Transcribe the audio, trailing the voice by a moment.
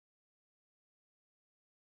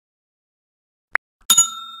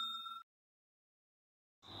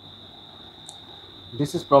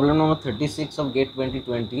This is problem number 36 of GATE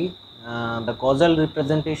 2020. The causal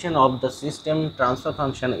representation of the system transfer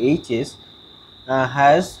function Hs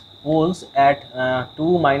has poles at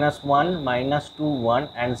 2 minus 1 minus 2 1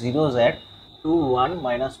 and zeros at 2 1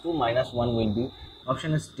 minus 2 minus 1 will be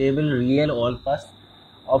option is stable real all pass,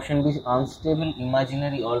 option B unstable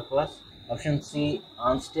imaginary all pass, option C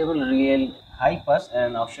unstable real high pass,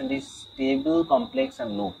 and option D stable complex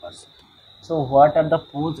and low pass. So what are the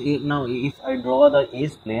poles? Now if I draw the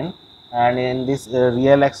S plane, and in this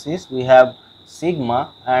real axis we have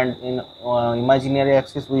sigma, and in imaginary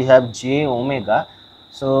axis we have j omega.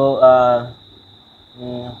 So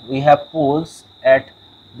we have poles at,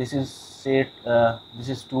 this is say this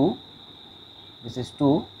is 2, this is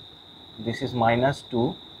 2, this is minus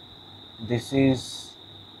 2, this is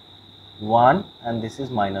 1, and this is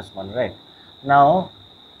minus 1, right? Now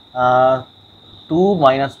 2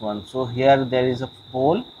 minus 1, so here there is a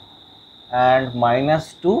pole, and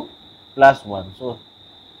minus 2 plus 1, so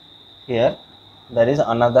here there is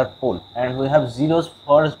another pole, and we have zeros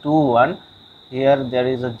for 2 1, here there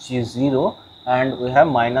is a 0, and we have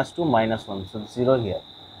minus 2 minus 1, so 0 here.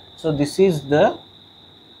 So this is the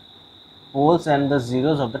poles and the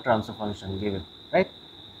zeros of the transfer function given, right?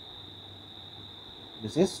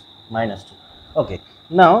 This is minus 2. Okay,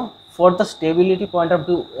 now for the stability point of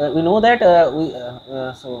view, we know that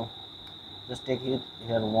so just take it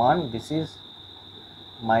here 1, this is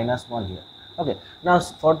minus 1 here. Okay, now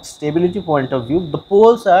for stability point of view, the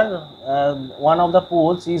poles are one of the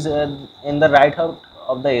poles is in the right half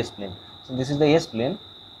of the S plane. So this is the S plane.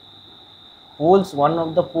 Poles, one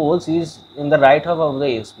of the poles is in the right half of the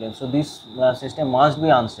S plane. So this system must be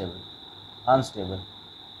unstable,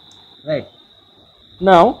 right?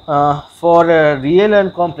 Now for real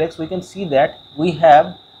and complex, we can see that we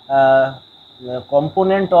have the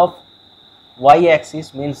component of y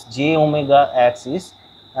axis, means j omega axis,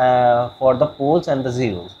 for the poles and the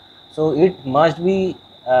zeros. So it must be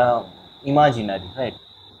imaginary, right?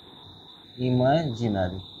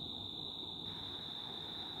 Imaginary,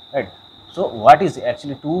 right? So what is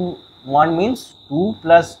actually 2 1 means 2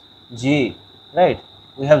 plus j, right?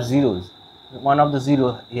 We have zeros, one of the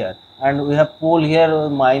zero here, and we have pole here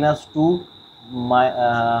minus 2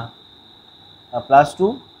 plus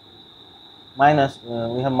 2 minus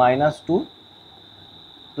we have minus 2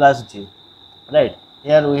 plus j, right?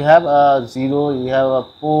 Here we have a 0, we have a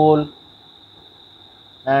pole,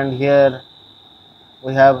 and here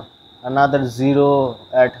we have another 0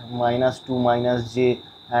 at minus 2 minus j,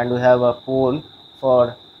 and we have a pole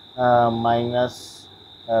for minus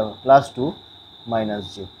plus 2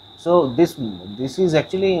 minus j. So this is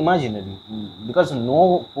actually imaginary, because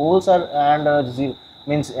no poles are, and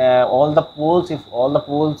means all the poles, if all the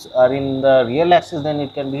poles are in the real axis, then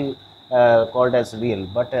it can be called as real,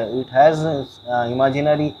 but it has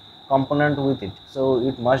imaginary component with it, so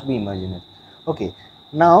it must be imaginary. Okay,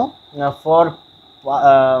 now for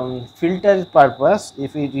filter purpose,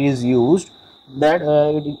 if it is used, that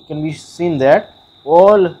it can be seen that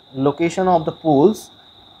all location of the poles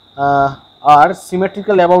are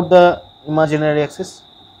symmetrical about the imaginary axis.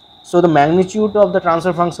 So the magnitude of the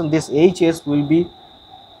transfer function, this Hs, will be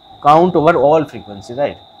count over all frequency,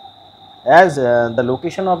 right? As the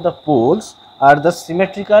location of the poles are the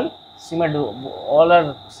all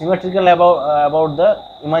are symmetrical about the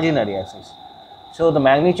imaginary axis. So the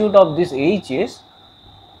magnitude of this Hs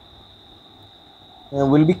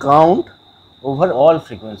will be count over all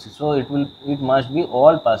frequencies. So it must be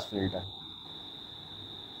all pass filter.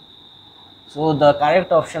 So the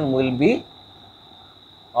correct option will be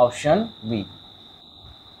option B.